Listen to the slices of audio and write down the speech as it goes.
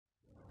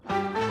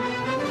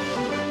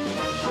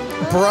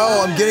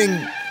Bro, I'm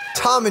getting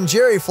Tom and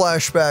Jerry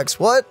flashbacks.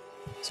 What?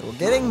 So we're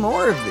getting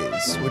more of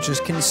these, which is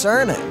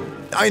concerning.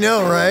 I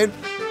know, right?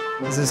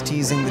 Is this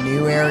teasing the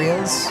new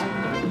areas?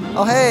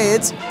 Oh, hey,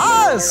 it's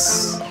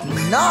us!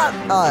 Not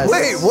us.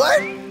 Wait,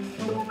 what?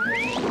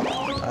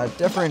 A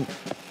different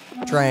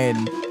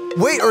train.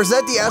 Wait, or is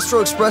that the Astro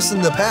Express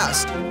in the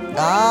past?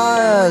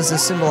 Ah, is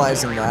this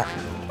symbolizing that?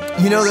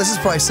 You know, this is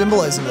probably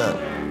symbolizing that.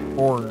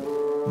 Or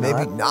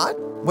maybe not?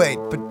 Wait,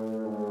 but...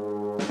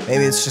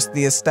 Maybe it's just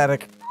the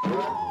aesthetic.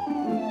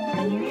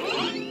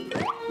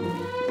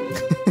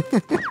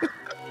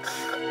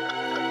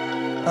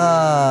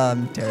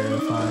 I'm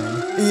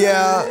terrified.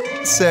 Yeah,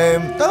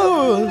 same.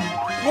 Oh,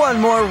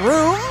 one more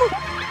room?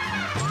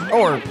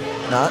 Or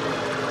not.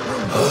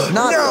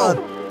 Not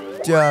no!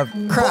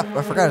 Crap,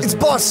 I forgot his name. It's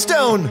Boss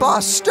Stone!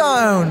 Boss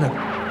Stone!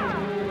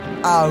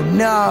 Oh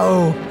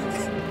no!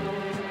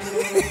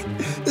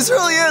 This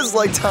really is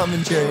like Tom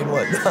and Jerry and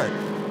whatnot.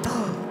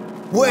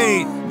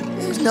 Wait!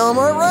 There's no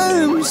more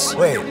rooms!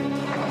 Wait.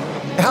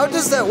 How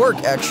does that work,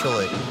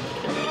 actually?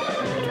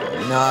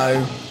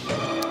 No.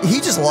 He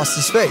just lost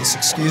his face,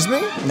 excuse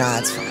me? Nah,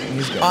 it's fine.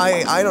 He's good.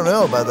 I don't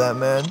know about that,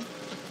 man.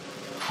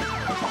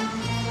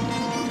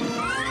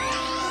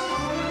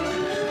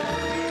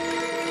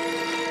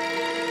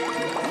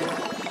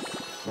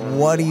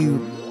 What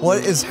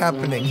is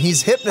happening?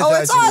 He's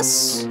hypnotizing. Oh,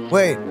 it's us!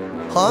 Wait,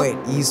 huh? Wait,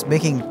 he's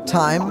making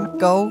time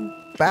go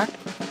back?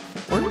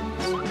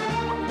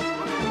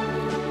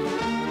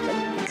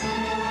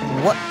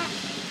 What?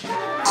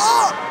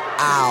 Oh!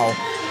 Ow.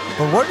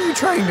 But what are you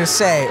trying to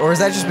say? Or is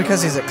that just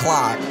because he's a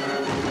clock?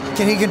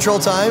 Can he control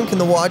time? Can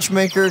the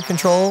watchmaker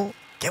control?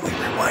 Can we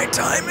rewind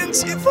time and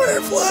see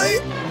Firefly?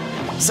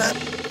 Is that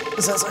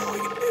something we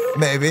can do?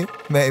 Maybe,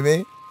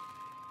 maybe.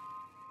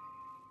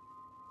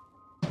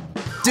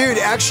 Dude,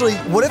 actually,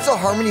 what if the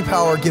Harmony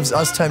Power gives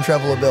us time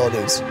travel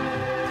abilities?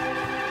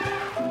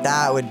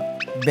 That would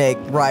make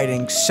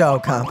writing so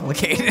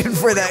complicated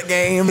for that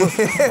game.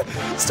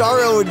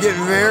 Starro would get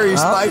very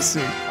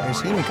spicy.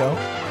 There's Himiko.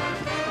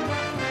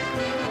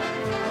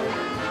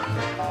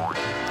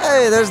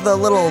 Hey, there's the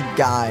little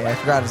guy. I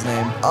forgot his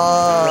name.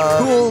 The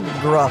cool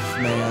gruff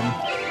man.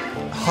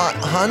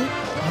 Hun?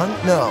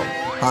 No.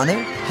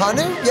 Hanu?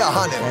 Hanu? Yeah,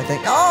 Hanu. I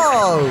think.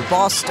 Oh,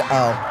 Boss.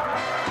 Oh.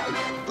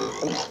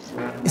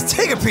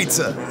 Take a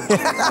pizza.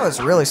 That was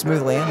really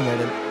smoothly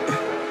animated.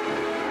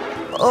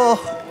 Oh.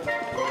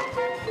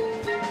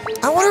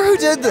 I wonder who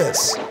did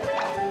this.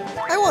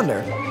 I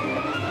wonder.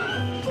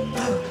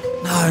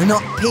 No,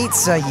 not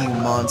pizza, you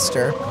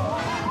monster.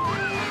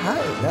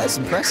 Oh, that's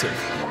impressive.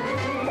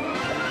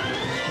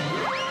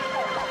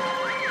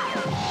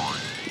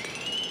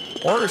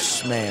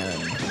 Horseman.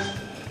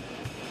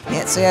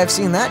 Can't say I've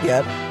seen that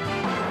yet.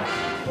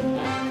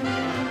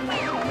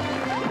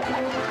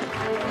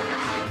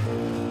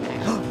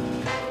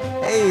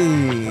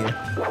 Hey.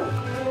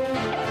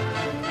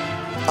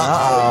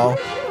 Uh-oh.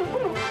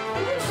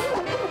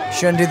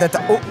 Shouldn't do that.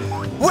 Oh,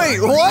 wait,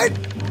 what?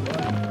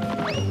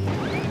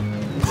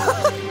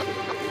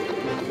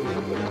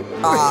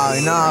 Oh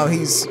no,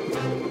 he's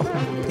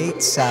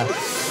pizza.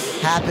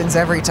 Happens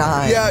every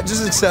time. Yeah,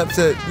 just accept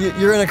it.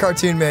 You're in a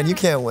cartoon, man. You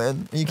can't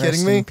win. Are you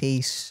kidding me? Rest in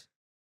peace.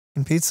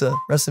 In pizza.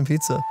 Rest in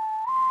pizza.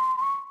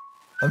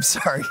 I'm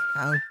sorry.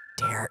 How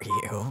dare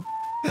you?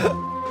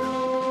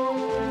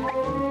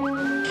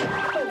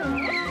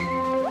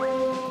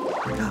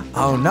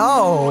 Oh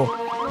no!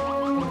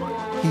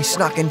 He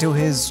snuck into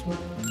his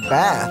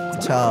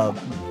bathtub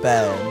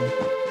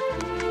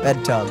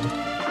bed tub.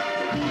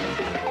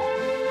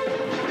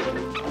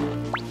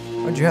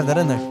 Why'd you have that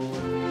in there?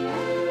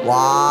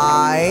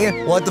 Why?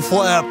 What the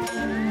flip?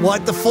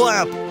 What the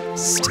flip?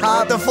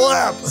 Stop the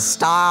flip!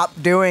 Stop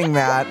doing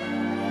that.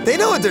 They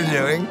know what they're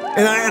doing,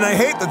 and I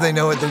hate that they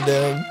know what they're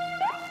doing.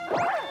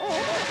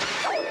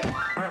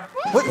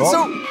 What? Oh.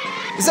 So,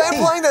 is that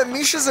implying that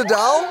Misha's a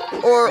doll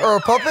or a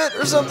puppet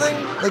or something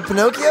like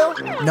Pinocchio?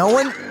 No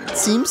one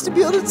seems to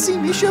be able to see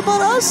Misha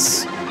but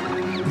us.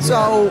 Yeah.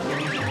 So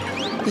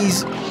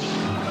he's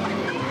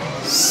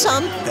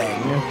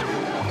something.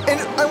 And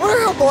I wonder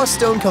how Boss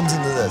Stone comes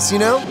into this. You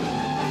know,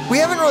 we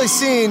haven't really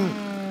seen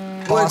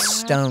Boss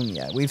Stone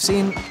yet. We've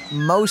seen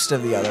most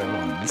of the other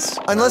ones.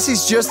 Unless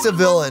he's just a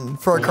villain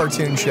for a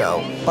cartoon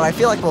show. But I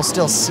feel like we'll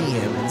still see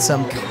him in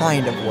some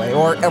kind of way,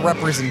 or a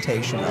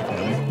representation of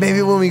him.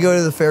 Maybe when we go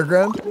to the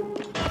fairground?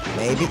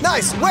 Maybe.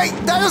 Nice! Wait,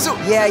 that doesn't...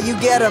 Yeah, you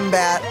get him,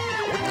 Bat.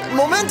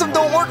 Momentum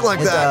don't work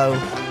like that.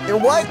 Do.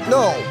 What?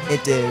 No.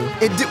 It do.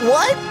 It do...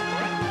 What?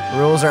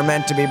 Rules are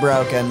meant to be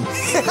broken.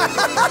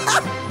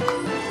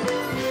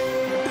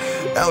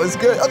 That was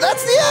good. Oh,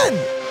 that's the end!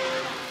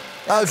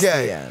 That's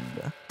okay. The end.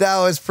 That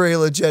was pretty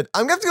legit.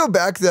 I'm gonna have to go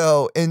back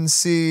though and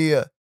see,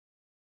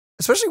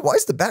 especially why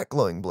is the bat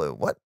glowing blue?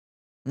 What?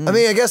 I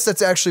mean, I guess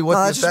that's actually what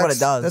that's just what it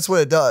does. That's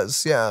what it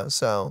does. Yeah.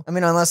 So. I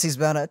mean, unless he's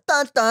about a you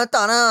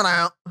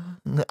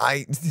know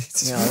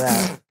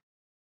that.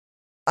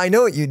 I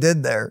know what you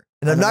did there,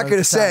 and I'm not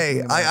gonna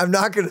say. I'm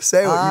not gonna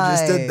say what you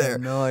just did there.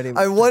 No idea.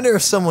 I wonder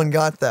if someone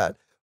got that.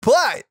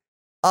 But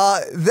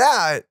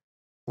that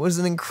was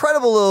an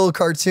incredible little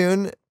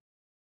cartoon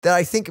that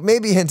I think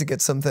maybe hinting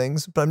at some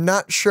things, but I'm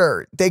not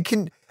sure. They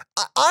can,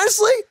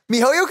 honestly,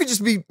 MiHoYo could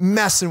just be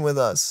messing with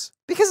us.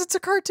 Because it's a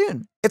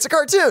cartoon. It's a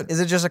cartoon.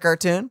 Is it just a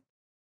cartoon?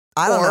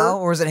 I don't know.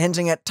 Or is it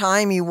hinting at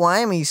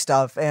timey-wimey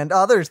stuff and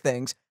other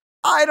things?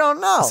 I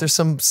don't know. Is there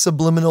some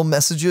subliminal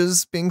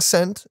messages being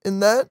sent in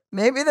that?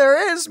 Maybe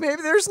there is.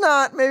 Maybe there's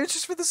not. Maybe it's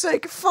just for the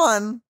sake of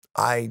fun.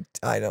 I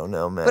don't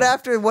know, man. But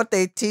after what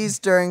they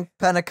teased during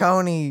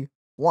Penacony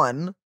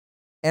 1,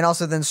 and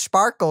also then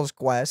Sparkle's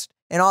Quest,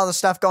 and all the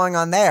stuff going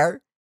on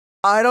there,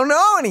 I don't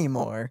know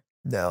anymore.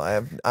 No,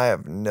 I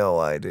have no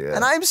idea.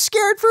 And I'm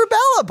scared for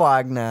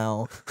Belobog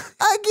now.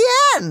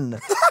 Again!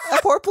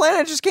 That poor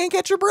planet just can't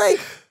catch a break.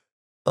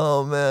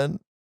 Oh, man.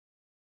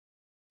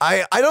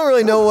 I don't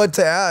really know what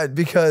to add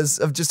because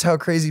of just how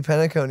crazy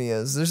Penacony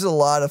is. There's a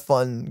lot of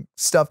fun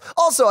stuff.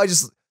 Also,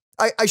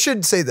 I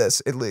should say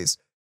this, at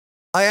least.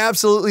 I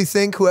absolutely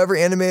think whoever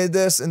animated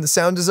this and the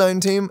sound design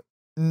team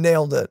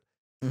nailed it.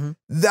 Mm-hmm.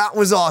 That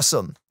was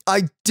awesome.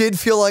 I did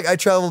feel like I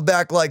traveled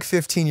back like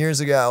 15 years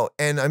ago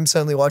and I'm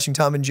suddenly watching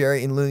Tom and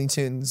Jerry in Looney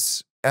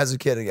Tunes as a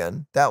kid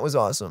again. That was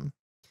awesome.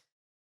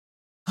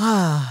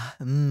 Ah,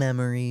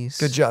 memories.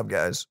 Good job,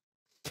 guys.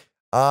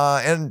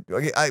 And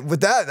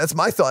with that, that's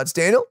my thoughts.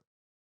 Daniel?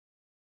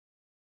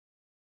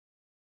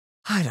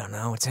 I don't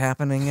know what's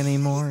happening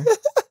anymore.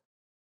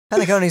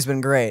 Penacony's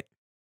been great.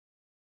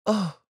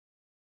 Oh.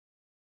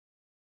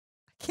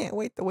 I can't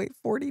wait to wait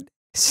 40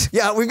 days.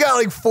 Yeah, we've got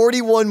like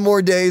 41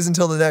 more days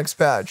until the next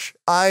patch.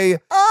 I need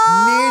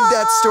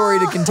that story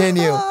to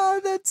continue.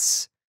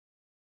 That's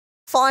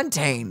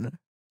Fontaine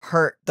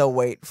hurt the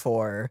wait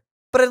for.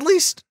 But at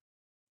least,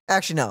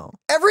 actually no.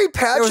 Every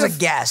patch there was a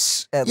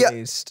guess, at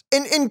least.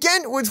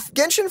 With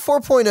Genshin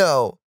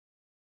 4.0,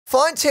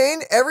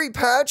 Fontaine, every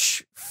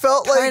patch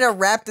felt like kind of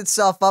wrapped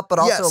itself up, but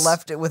also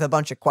left it with a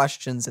bunch of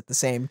questions at the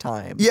same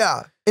time.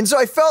 Yeah. And so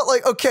I felt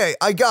like, okay,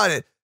 I got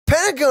it.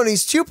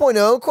 Penacony's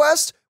 2.0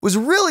 quest was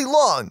really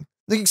long.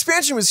 The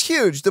expansion was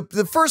huge.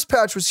 The first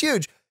patch was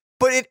huge,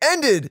 but it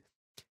ended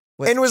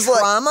with and was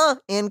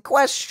trauma and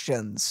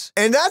questions.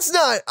 And that's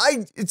not,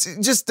 it's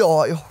just a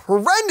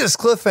horrendous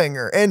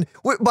cliffhanger. And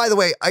by the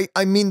way,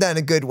 I mean that in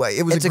a good way.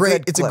 It's a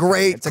great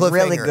cliffhanger. It's a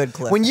really good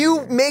cliffhanger. When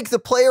you make the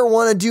player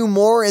want to do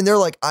more and they're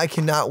like, I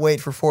cannot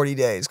wait for 40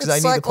 days because I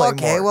need to play more.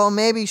 Okay, well,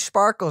 maybe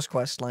Sparkle's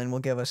quest line will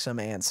give us some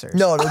answers.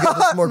 No, it'll give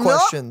us more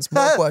questions.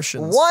 More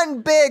questions.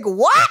 One big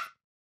what?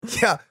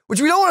 Yeah,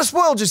 which we don't want to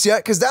spoil just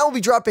yet because that will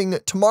be dropping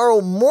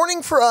tomorrow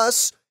morning for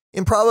us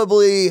and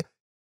probably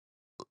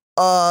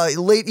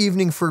late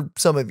evening for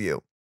some of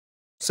you.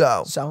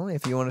 So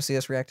if you want to see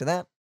us react to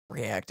that,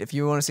 react. If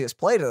you want to see us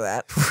play to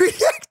that,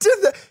 react to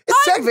that.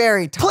 I'm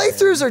very tired.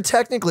 Playthroughs are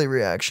technically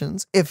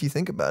reactions, if you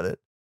think about it.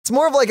 It's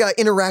more of like an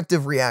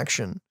interactive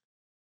reaction.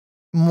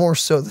 More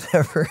so than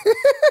ever.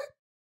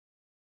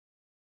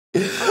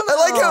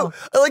 I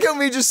like how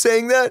me just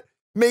saying that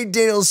made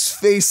Daniel's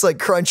face like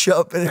crunch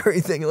up and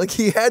everything. Like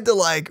he had to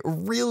like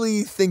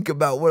really think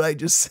about what I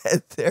just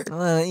said there.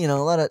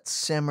 Let it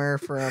simmer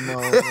for a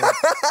moment.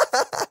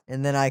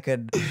 And then I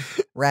could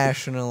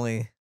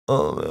rationally.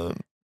 Oh, man.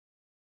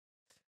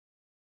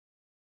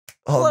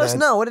 Let us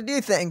know. What did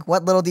you think?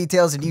 What little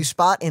details did you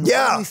spot? And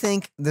what do you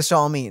think this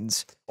all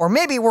means? Or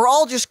maybe we're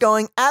all just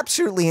going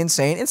absolutely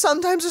insane and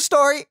sometimes a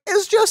story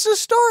is just a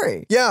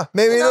story. Yeah,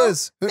 maybe it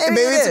is.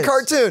 Maybe it's a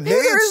cartoon. Maybe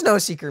there is no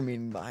secret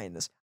meaning behind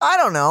this. I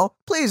don't know.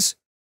 Please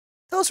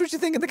tell us what you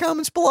think in the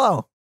comments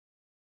below.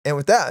 And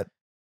with that,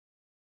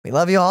 we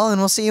love you all and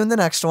we'll see you in the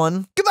next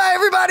one. Goodbye,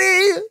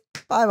 everybody.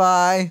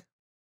 Bye-bye.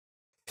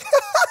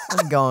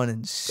 I'm going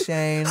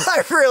insane.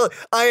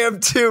 I am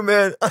too,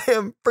 man. I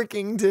am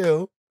freaking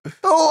too.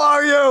 Who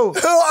are you?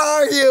 Who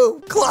are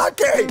you?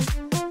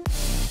 Clockie.